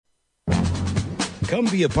Come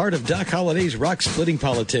be a part of Doc Holliday's Rock Splitting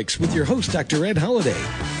Politics with your host, Dr. Ed Holliday.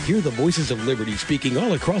 Hear the voices of liberty speaking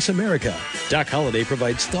all across America. Doc Holliday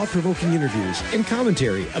provides thought-provoking interviews and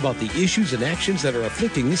commentary about the issues and actions that are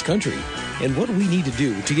afflicting this country and what we need to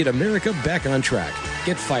do to get America back on track.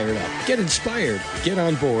 Get fired up, get inspired, get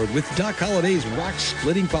on board with Doc Holliday's Rock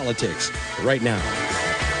Splitting Politics right now.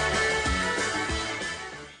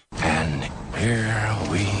 And here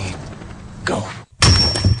we go.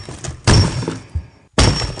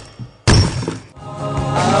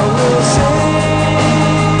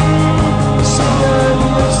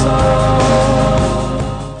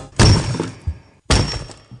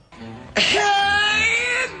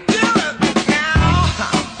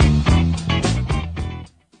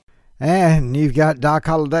 And you've got Doc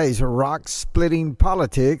Holliday's Rock Splitting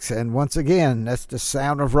Politics, and once again, that's the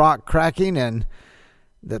sound of rock cracking and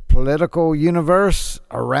the political universe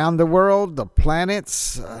around the world, the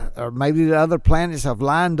planets, or maybe the other planets have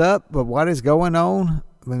lined up, but what is going on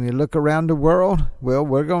when you look around the world? Well,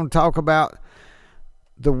 we're going to talk about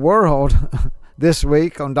the world this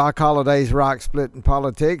week on Doc Holliday's Rock Splitting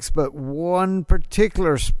Politics, but one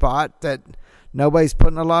particular spot that nobody's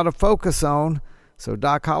putting a lot of focus on. So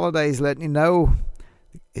Doc Holliday's letting you know,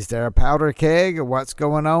 is there a powder keg or what's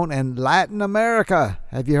going on in Latin America?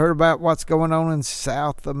 Have you heard about what's going on in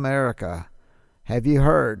South America? Have you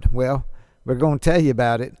heard? Well, we're going to tell you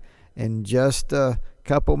about it in just a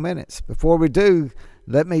couple minutes. Before we do,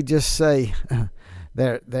 let me just say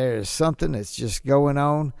there's something that's just going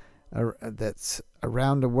on that's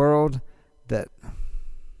around the world that...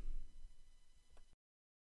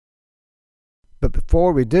 But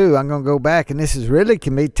before we do, I'm going to go back, and this is really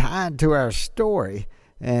can be tied to our story.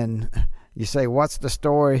 And you say, what's the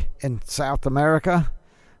story in South America?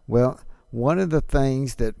 Well, one of the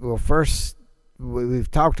things that we've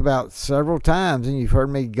talked about several times, and you've heard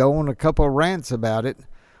me go on a couple of rants about it.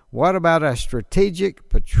 What about a strategic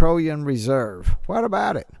petroleum reserve? What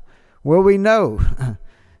about it? Well, we know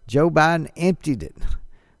Joe Biden emptied it,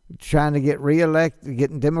 trying to get reelected,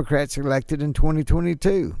 getting Democrats elected in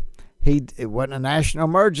 2022. It wasn't a national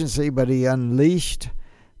emergency, but he unleashed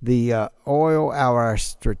the our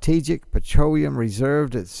strategic petroleum reserve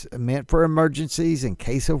that's meant for emergencies in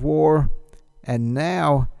case of war. And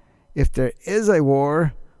now, if there is a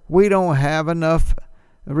war, we don't have enough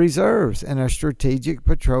reserves in our strategic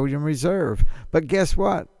petroleum reserve. But guess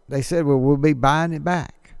what? They said, well, we'll be buying it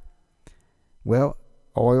back. Well,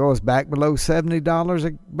 oil is back below $70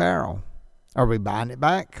 a barrel. Are we buying it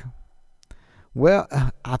back? Well,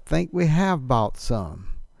 I think we have bought some.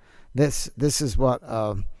 This is what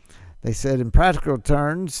they said in practical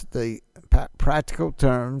terms. The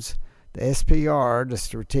SPR, the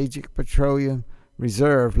Strategic Petroleum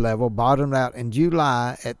Reserve level, bottomed out in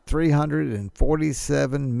July at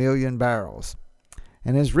 347 million barrels,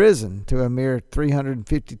 and has risen to a mere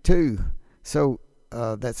 352. So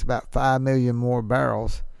that's about 5 million more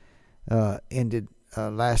barrels ended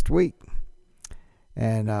last week.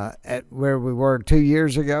 And at where we were 2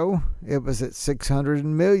 years ago, it was at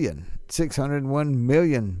 601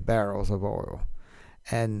 million barrels of oil.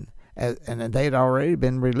 And they'd already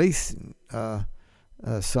been releasing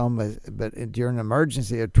some, but during the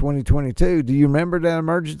emergency of 2022. Do you remember that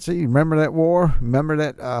emergency? You remember that war? Remember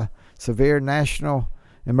that severe national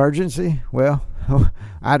emergency? Well,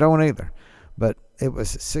 I don't either. But it was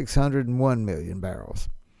 601 million barrels.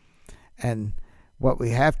 And what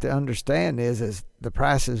we have to understand is, as the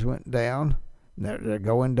prices went down, they're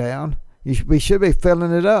going down, we should be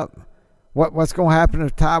filling it up. What's going to happen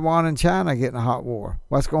if Taiwan and China get in a hot war?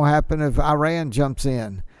 What's going to happen if Iran jumps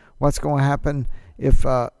in? What's going to happen if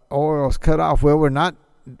oil's cut off? Well, we're not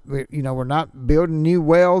building new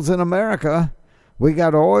wells in America. We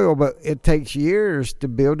got oil, but it takes years to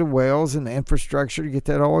build the wells and the infrastructure to get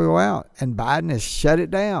that oil out. And Biden has shut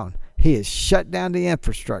it down. He has shut down the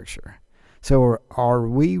infrastructure. So are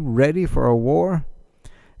we ready for a war?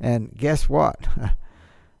 And guess what?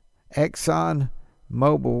 Exxon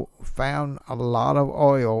Mobil found a lot of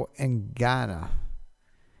oil in Ghana.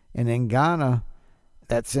 And in Ghana,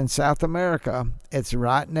 that's in South America, it's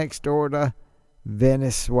right next door to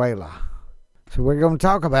Venezuela. So we're going to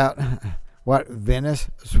talk about what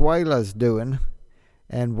Venezuela's doing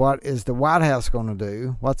and what is the White House going to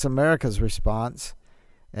do, what's America's response,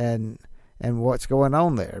 and what's going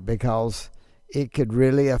on there, because it could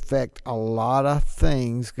really affect a lot of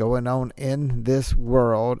things going on in this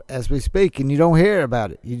world as we speak. And you don't hear about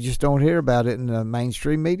it. You just don't hear about it in the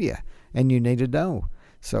mainstream media, and you need to know.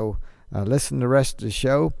 So listen to the rest of the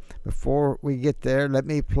show. Before we get there, let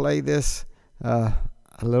me play this a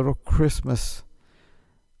little Christmas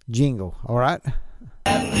jingle, all right?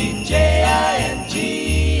 F-E-J-I-N-G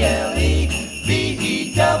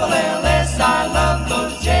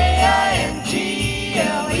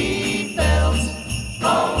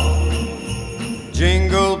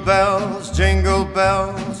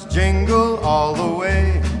jingle all the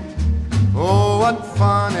way. Oh, what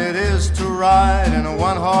fun it is to ride in a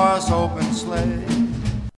one-horse open sleigh.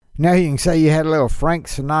 Now you can say you had a little Frank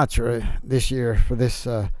Sinatra this year for this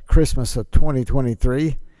Christmas of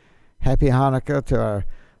 2023. Happy Hanukkah to our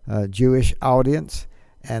Jewish audience.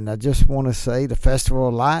 And I just want to say the Festival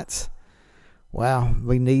of Lights, wow,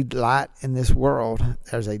 we need light in this world.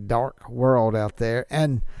 There's a dark world out there.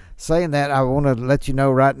 And saying that, I want to let you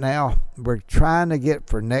know right now, we're trying to get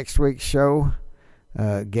for next week's show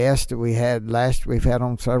guests that we've had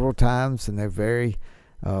on several times, and they're very,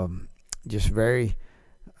 just very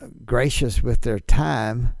gracious with their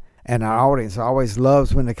time. And our audience always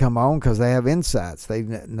loves when they come on because they have insights. They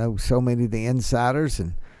know so many of the insiders,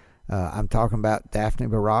 and I'm talking about Daphne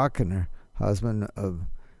Barak and her husband,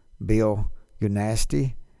 Bill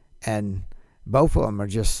Gunasty, and both of them are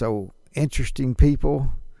just so interesting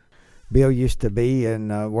people. Bill used to be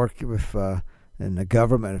and work with in the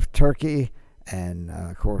government of Turkey, and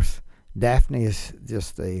of course Daphne is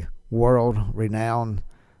just a world-renowned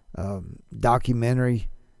documentary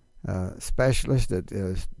specialist that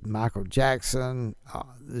is Michael Jackson.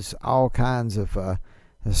 There's all kinds of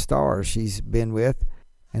stars she's been with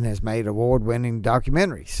and has made award-winning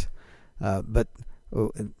documentaries. But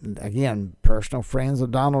again, personal friends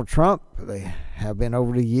of Donald Trump. They have been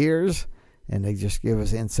over the years, and they just give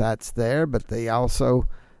us insights there. But they also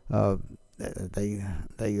they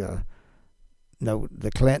know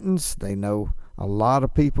the Clintons. They know a lot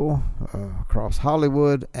of people across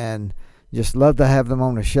Hollywood, and just love to have them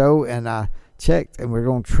on the show. And I checked, and we're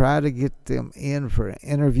going to try to get them in for an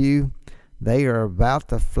interview. They are about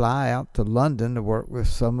to fly out to London to work with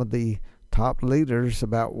some of the top leaders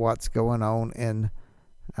about what's going on in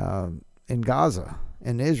Gaza,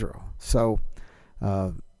 in Israel. So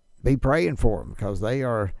be praying for them, because they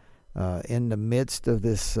are in the midst of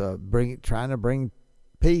this trying to bring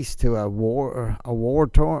peace to a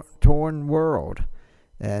war-torn world.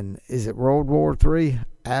 And is it World War III?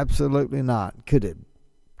 Absolutely not. Could it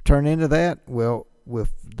turn into that? Well,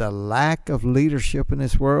 with the lack of leadership in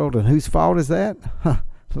this world, and whose fault is that?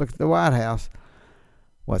 Look at the White House.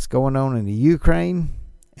 What's going on in the Ukraine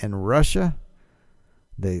and Russia,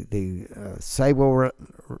 the saber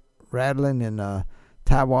rattling in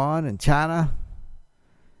Taiwan and China,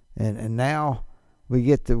 and now we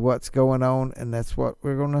get to what's going on, and that's what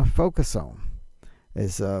we're going to focus on,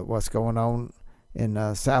 is what's going on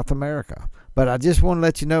in South America. But I just want to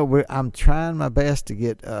let you know, I'm trying my best to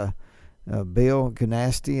get Bill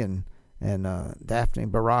Gunasty and Daphne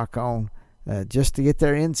Barak on, just to get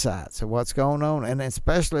their insights of what's going on, and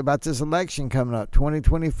especially about this election coming up,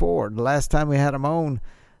 2024. The last time we had them on,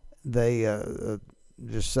 they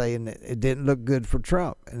just saying that it didn't look good for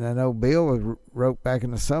Trump. And I know Bill wrote back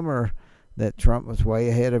in the summer that Trump was way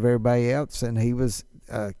ahead of everybody else, and he was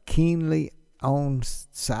keenly on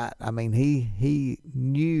site. I mean, he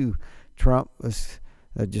knew Trump was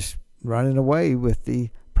just running away with the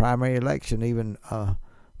primary election, even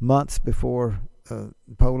months before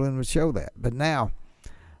polling would show that. But now,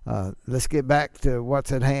 let's get back to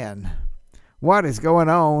what's at hand. What is going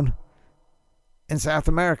on in South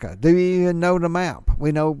America? Do you even know the map?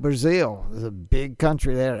 We know Brazil is a big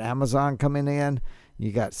country there, Amazon coming in.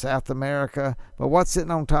 You got South America, but what's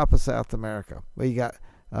sitting on top of South America? Well, you got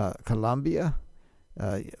Colombia.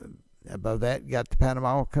 Above that, you got the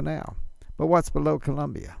Panama Canal. But what's below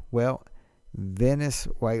Colombia? Well,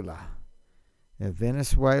 Venezuela. And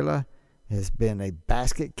Venezuela has been a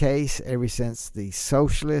basket case ever since the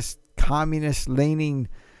socialist, communist-leaning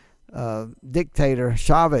dictator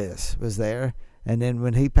Chavez was there. And then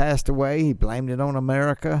when he passed away, he blamed it on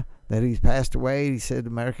America, that he passed away. He said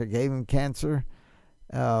America gave him cancer.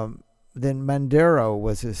 Then Maduro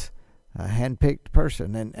was his handpicked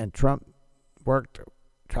person, and Trump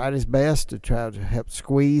tried his best to try to help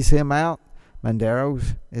squeeze him out. Maduro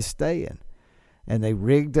is staying. And they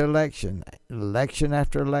rigged the election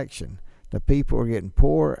after election. The people are getting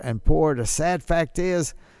poorer and poorer. The sad fact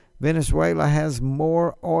is, Venezuela has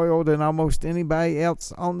more oil than almost anybody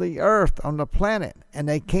else on the earth, on the planet, and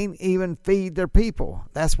they can't even feed their people.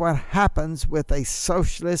 That's what happens with a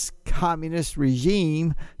socialist, communist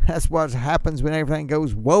regime. That's what happens when everything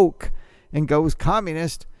goes woke and goes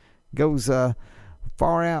communist, goes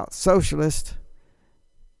far out socialist.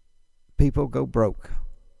 People go broke.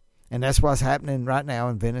 And that's what's happening right now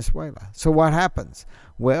in Venezuela. So what happens?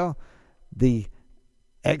 Well, the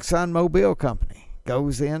ExxonMobil company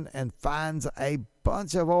goes in and finds a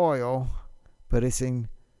bunch of oil, but it's in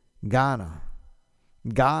Ghana.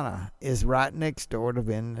 Ghana is right next door to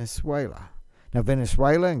Venezuela. Now,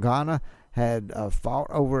 Venezuela and Ghana had fought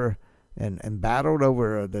over and battled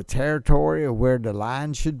over the territory of where the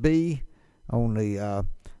line should be on the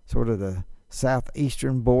sort of the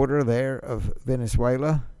southeastern border there of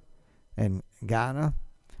Venezuela and Guyana.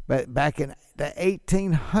 But back in the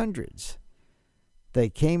 1800s, they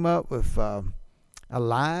came up with a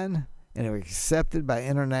line, and it was accepted by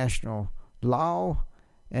international law,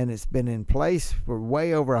 and it's been in place for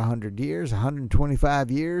way over 100 years,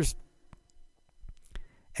 125 years.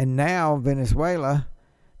 And now Venezuela,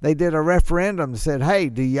 they did a referendum that said, hey,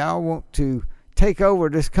 do y'all want to take over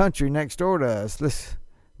this country next door to us?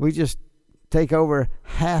 We just take over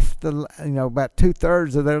half about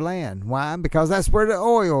 2/3 of their land. Why? Because that's where the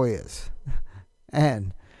oil is.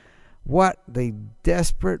 And what the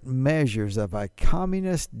desperate measures of a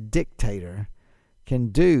communist dictator can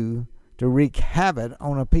do to wreak havoc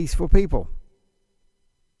on a peaceful people.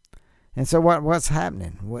 And so what's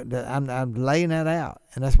happening? I'm laying that out.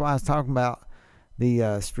 And that's why I was talking about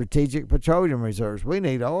the strategic petroleum reserves. We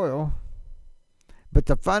need oil. But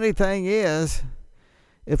the funny thing is,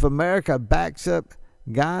 if America backs up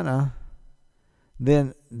Guyana,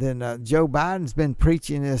 then Joe Biden's been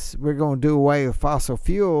preaching this, we're going to do away with fossil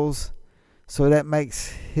fuels. So that makes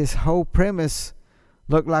his whole premise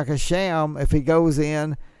look like a sham if he goes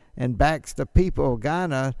in and backs the people of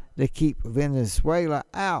Guyana to keep Venezuela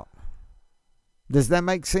out. Does that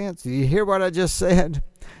make sense? Do you hear what I just said?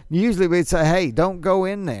 Usually we'd say, hey, don't go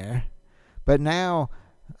in there. But now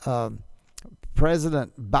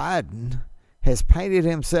President Biden has painted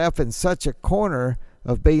himself in such a corner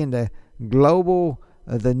of being the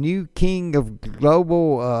new king of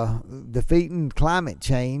global defeating climate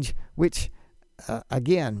change, which,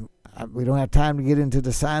 again, we don't have time to get into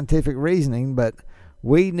the scientific reasoning, but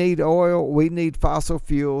we need oil, we need fossil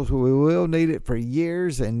fuels, we will need it for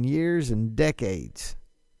years and years and decades.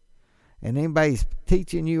 And anybody's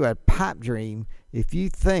teaching you a pipe dream if you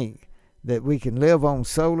think that we can live on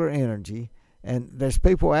solar energy. And there's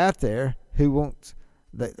people out there who want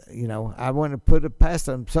that, I want to put it past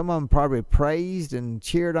them. Some of them probably praised and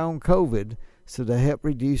cheered on COVID so to help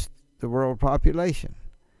reduce the world population.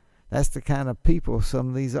 That's the kind of people some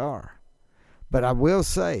of these are. But I will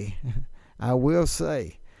say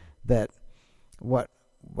that what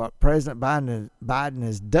President Biden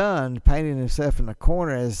has done, painting himself in the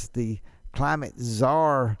corner as the climate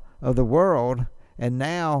czar of the world, and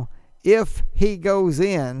now if he goes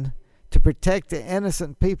in to protect the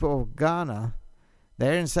innocent people of Ghana,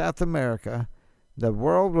 there in South America, the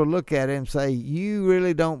world will look at him and say, you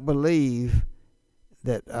really don't believe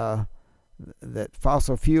that that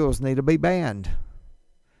fossil fuels need to be banned.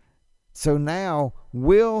 So now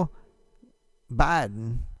will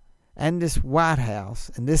Biden and this White House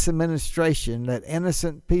and this administration let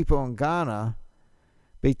innocent people in Ghana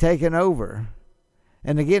be taken over?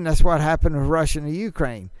 And again, that's what happened with Russia and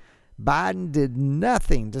Ukraine. Biden did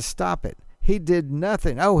nothing to stop it. He did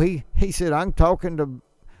nothing. Oh, he said, I'm talking to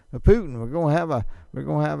Putin. We're going to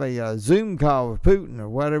have a Zoom call with Putin, or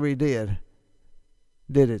whatever he did.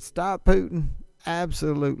 Did it stop Putin?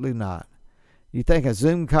 Absolutely not. You think a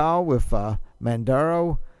Zoom call with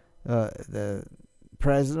Maduro, the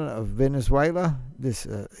president of Venezuela,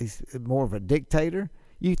 he's more of a dictator,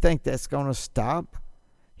 you think that's going to stop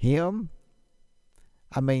him?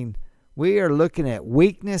 I mean, we are looking at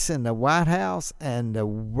weakness in the White House, and the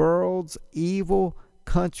world's evil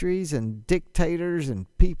countries and dictators and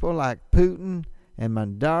people like Putin and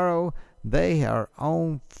Maduro, they are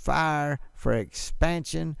on fire for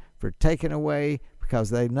expansion, for taking away, because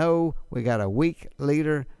they know we got a weak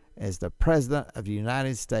leader as the president of the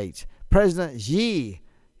United States. President Xi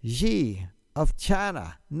of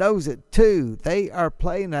China knows it too. They are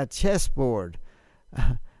playing a chessboard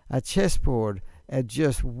at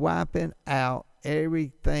just wiping out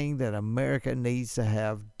everything that America needs to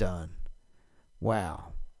have done.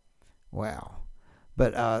 Wow.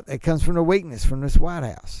 But it comes from the weakness from this White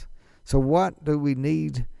House. So what do we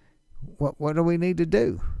need? What do we need to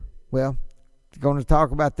do? Well, going to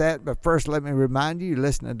talk about that, but first let me remind you, you're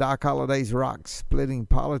listening to Doc Holliday's Rock Splitting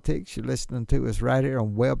Politics. You're listening to us right here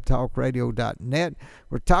on webtalkradio.net.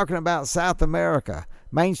 We're talking about South America.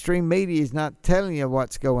 Mainstream media is not telling you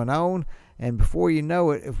what's going on, and before you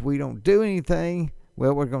know it, if we don't do anything,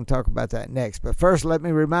 well, we're going to talk about that next. But first, let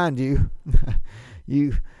me remind you,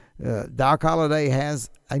 Doc Holliday has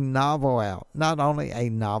a novel out. Not only a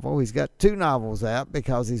novel, he's got 2 novels out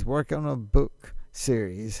because he's working on a book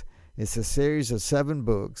series. It's a series of 7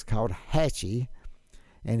 books called Hatchie.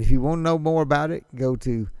 And if you want to know more about it, go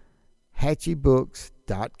to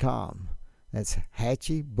HatchieBooks.com. That's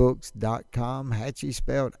HatchieBooks.com. Hatchie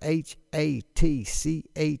spelled Hatchie.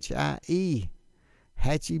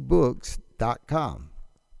 HatchieBooks.com.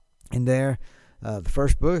 in there. The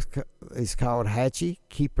first book is called Hatchie,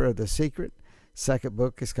 Keeper of the Secret. Second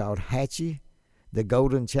book is called Hatchie, The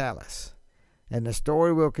Golden Chalice. And the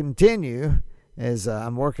story will continue as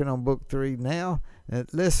I'm working on book 3 now.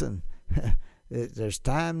 Listen, there's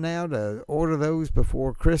time now to order those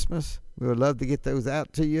before Christmas. We would love to get those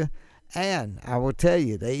out to you. And I will tell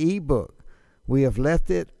you, the ebook, we have left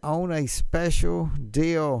it on a special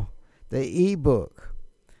deal. The ebook,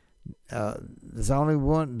 there's only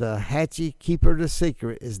one, the Hatchie, Keeper of the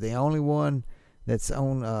Secret, is the only one that's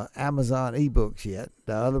on Amazon ebooks yet.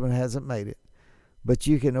 The other one hasn't made it. But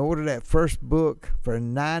you can order that first book for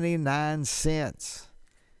 99 cents.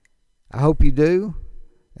 I hope you do.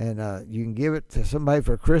 And you can give it to somebody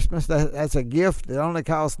for Christmas. That's a gift that only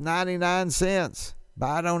costs 99 cents.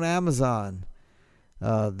 Buy it on Amazon,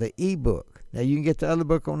 the ebook. Now, you can get the other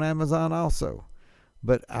book on Amazon also.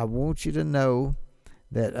 But I want you to know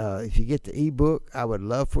that if you get the ebook, I would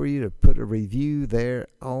love for you to put a review there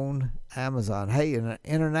on Amazon. Hey, and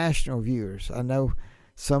international viewers, I know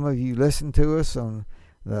some of you listen to us on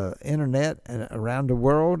the internet and around the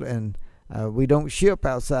world, and we don't ship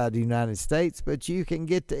outside the United States, but you can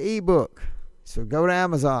get the ebook. So go to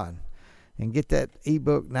Amazon and get that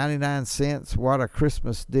ebook, 99 cents. What a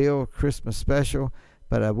Christmas deal, Christmas special.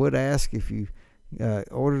 But I would ask, if you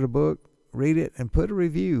order the book, read it and put a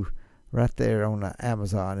review right there on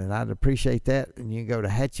Amazon, and I'd appreciate that. And you can go to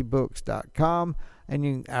hatchiebooks.com,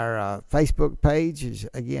 and our Facebook page is,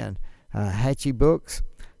 again, Hatchie Books.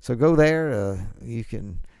 So go there. You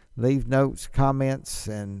can leave notes, comments,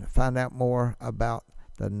 and find out more about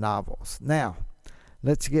the novels. Now,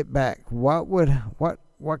 let's get back. What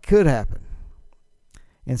could happen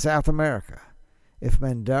in South America if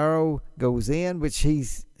Maduro goes in, which he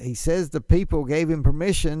says the people gave him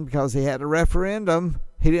permission because he had a referendum.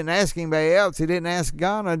 He didn't ask anybody else. He didn't ask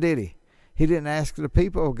Ghana, did he? He didn't ask the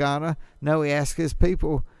people of Ghana. No, he asked his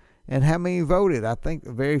people. And how many voted? I think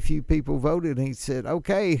very few people voted. And he said,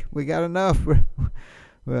 okay, we got enough.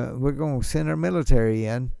 We're going to send our military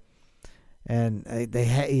in. And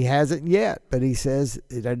he hasn't yet, but he says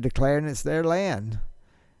they're declaring it's their land.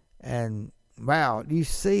 And, wow, you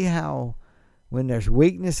see how when there's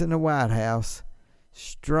weakness in the White House,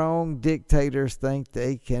 strong dictators think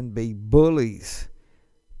they can be bullies.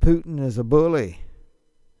 Putin is a bully.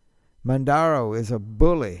 Maduro is a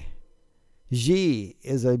bully. Xi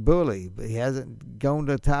is a bully, but he hasn't gone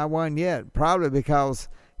to Taiwan yet, probably because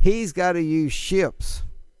he's got to use ships.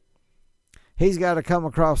 He's got to come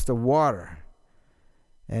across the water,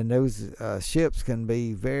 and those ships can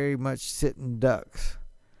be very much sitting ducks,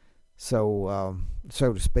 so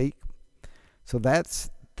to speak. So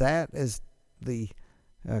that is the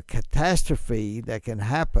catastrophe that can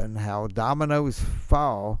happen, how dominoes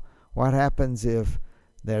fall. What happens if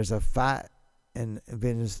there's a fight and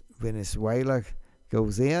Venezuela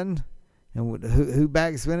goes in? And who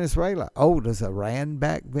backs Venezuela? Oh, does Iran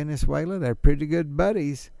back Venezuela? They're pretty good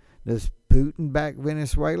buddies. Does Putin back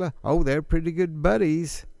Venezuela? Oh, they're pretty good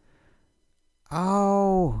buddies.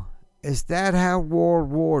 Oh, is that how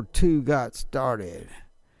World War II got started?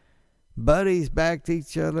 Buddies backed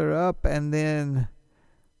each other up, and then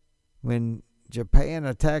when Japan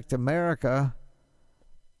attacked America,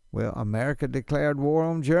 well, America declared war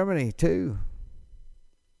on Germany too.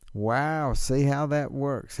 Wow, see how that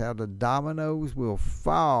works, how the dominoes will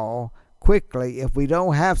fall quickly if we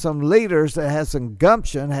don't have some leaders that have some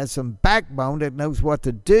gumption, has some backbone, that knows what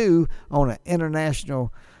to do on an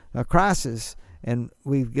international crisis. And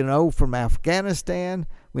we know from Afghanistan,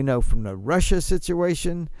 we know from the Russia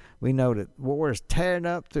situation, we know that war is tearing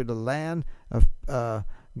up through the land of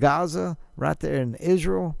Gaza, right there in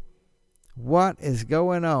Israel. What is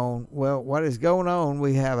going on? Well, what is going on,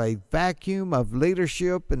 we have a vacuum of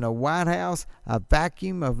leadership in the White House, a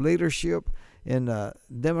vacuum of leadership in the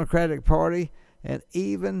Democratic Party, and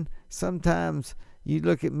even sometimes you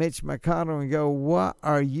look at Mitch McConnell and go, what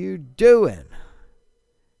are you doing?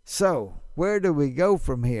 So, where do we go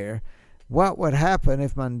from here? What would happen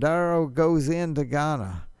if Maduro goes into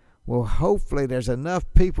Ghana? Well, hopefully there's enough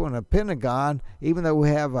people in the Pentagon, even though we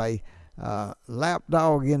have a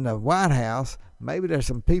lapdog in the White House, maybe there's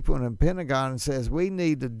some people in the Pentagon that says we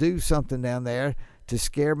need to do something down there to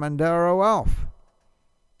scare Maduro off.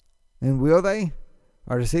 And will they?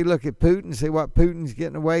 Or does he look at Putin and see what Putin's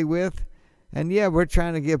getting away with? And yeah, we're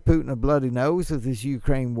trying to give Putin a bloody nose with this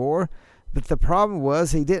Ukraine war. But the problem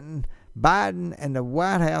was Biden and the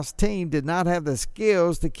White House team did not have the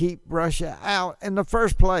skills to keep Russia out in the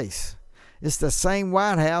first place. It's the same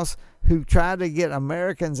White House who tried to get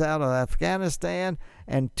Americans out of Afghanistan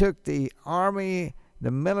and took the army, the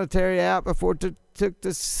military out before it took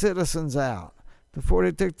the citizens out. before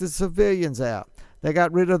they took the civilians out. They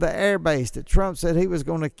got rid of the air base that Trump said he was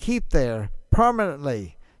going to keep there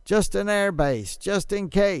permanently, just an air base, just in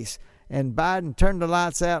case. And Biden turned the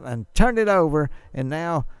lights out and turned it over, and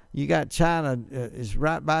now you got China is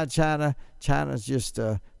right by China. China's just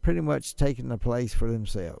pretty much taking the place for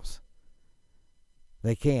themselves.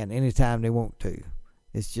 They can anytime they want to.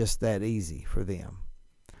 It's just that easy for them.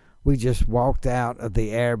 We just walked out of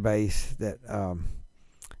the air base that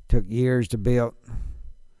took years to build.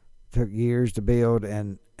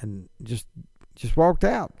 And just walked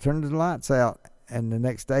out, turned the lights out, and the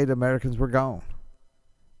next day the Americans were gone.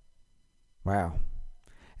 Wow.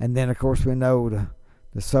 And then, of course, we know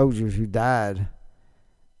the soldiers who died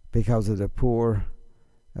because of the poor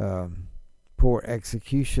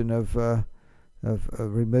execution of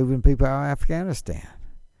removing people out of Afghanistan.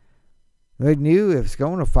 They knew it was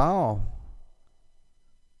going to fall.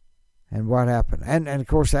 And what happened? And of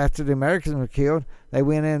course, after the Americans were killed, they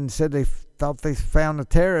went in and said they thought they found a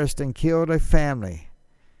terrorist and killed a family.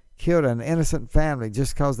 Killed an innocent family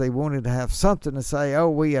just because they wanted to have something to say, oh,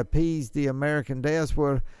 we appeased the American deaths.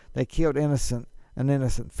 Well, they killed an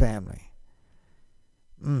innocent family.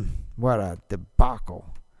 What a debacle.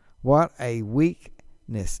 What a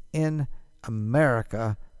weakness in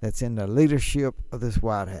America that's in the leadership of this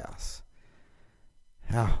White House.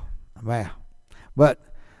 Oh, man. But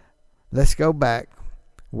let's go back.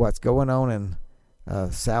 What's going on in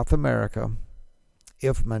South America?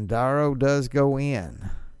 If Maduro does go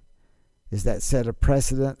in, is that set a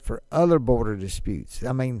precedent for other border disputes?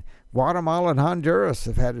 I mean, Guatemala and Honduras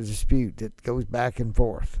have had a dispute that goes back and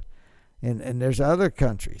forth. And there's other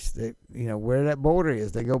countries that, where that border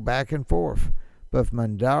is, they go back and forth. But if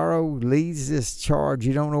Maduro leads this charge,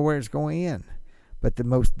 you don't know where it's going in. But the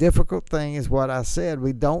most difficult thing is what I said.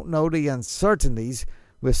 We don't know the uncertainties.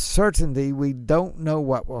 With certainty, we don't know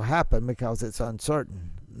what will happen because it's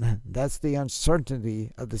uncertain. That's the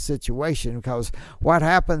uncertainty of the situation, because what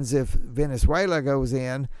happens if Venezuela goes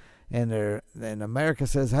in and America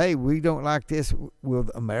says, hey, we don't like this? Will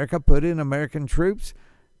America put in American troops?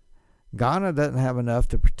 Ghana doesn't have enough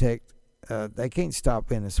to protect. They can't stop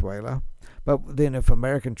Venezuela. But then if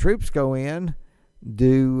American troops go in,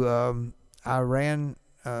 does Iran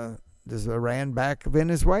back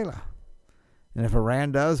Venezuela? And if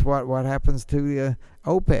Iran does, what happens to the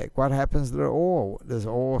OPEC? What happens to the oil? Does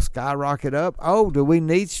oil skyrocket up? Oh, do we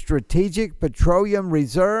need strategic petroleum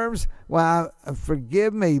reserves? Well,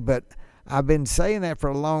 forgive me, but I've been saying that for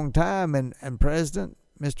a long time. And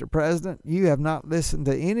Mr. President, you have not listened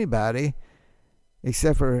to anybody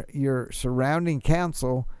except for your surrounding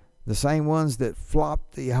council, the same ones that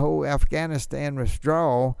flopped the whole Afghanistan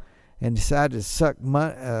withdrawal and decided to suck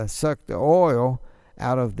the oil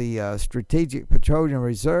out of the Strategic Petroleum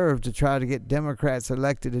Reserve to try to get Democrats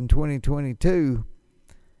elected in 2022.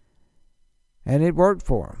 And it worked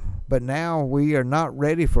for them. But now we are not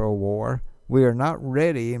ready for a war. We are not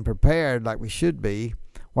ready and prepared like we should be.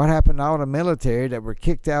 What happened to all the military that were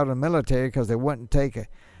kicked out of the military because they wouldn't take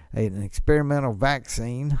an experimental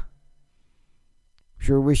vaccine?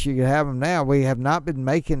 Sure wish you could have them now. We have not been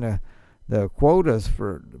making the quotas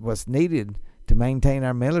for what's needed to maintain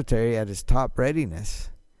our military at its top readiness.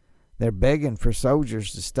 They're begging for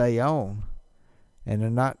soldiers to stay on, and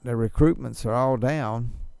the recruitments are all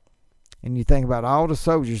down. And you think about all the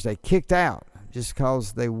soldiers they kicked out just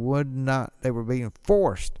because they were being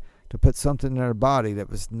forced to put something in their body that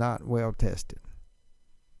was not well tested.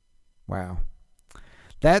 Wow.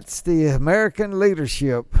 That's the American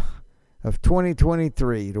leadership of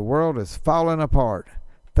 2023. The world is falling apart.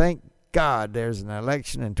 Thank God there's an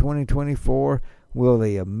election in 2024. Will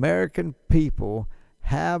the American people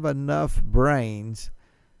have enough brains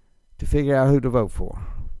to figure out who to vote for?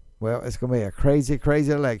 Well, it's going to be a crazy,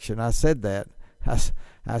 crazy election. I said that.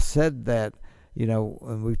 I said that,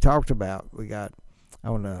 when we talked about, we got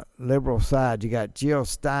on the liberal side, you got Jill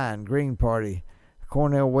Stein, Green Party,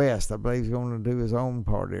 Cornel West, I believe he's going to do his own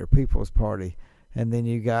party or People's Party. And then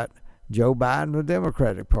you got Joe Biden, the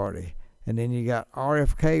Democratic Party. And then you got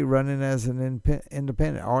RFK running as an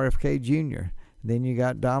independent, RFK Jr. And then you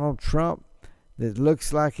got Donald Trump that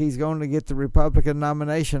looks like he's going to get the Republican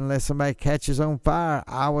nomination unless somebody catches on fire.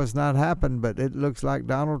 Iowa's not happened, but it looks like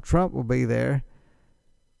Donald Trump will be there.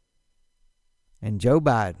 And Joe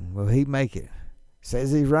Biden, will he make it?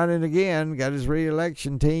 Says he's running again, got his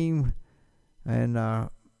re-election team, and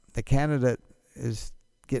the candidate is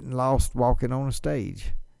getting lost walking on a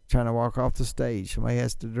stage, trying to walk off the stage. Somebody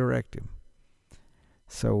has to direct him.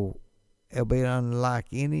 So it'll be unlike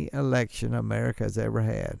any election America has ever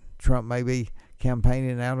had. Trump may be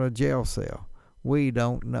campaigning out of a jail cell. We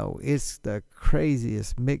don't know. It's the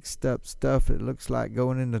craziest mixed up stuff it looks like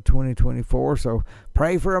going into 2024. So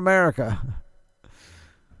pray for America.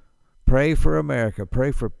 Pray for America.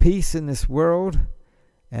 Pray for peace in this world.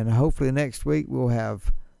 And hopefully next week we'll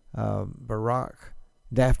have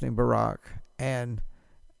Daphne Barak, and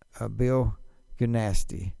Bill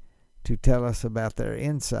Gunasty to tell us about their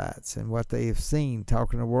insights and what they have seen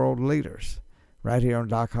talking to world leaders right here on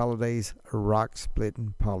Doc Holliday's Rock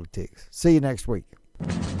Splitting Politics. See you next week.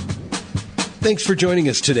 Thanks for joining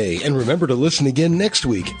us today, and remember to listen again next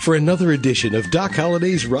week for another edition of Doc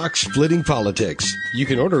Holliday's Rock Splitting Politics. You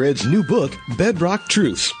can order Ed's new book, Bedrock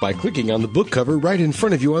Truths, by clicking on the book cover right in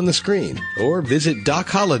front of you on the screen, or visit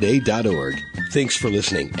DocHolliday.org. Thanks for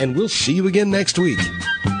listening, and we'll see you again next week.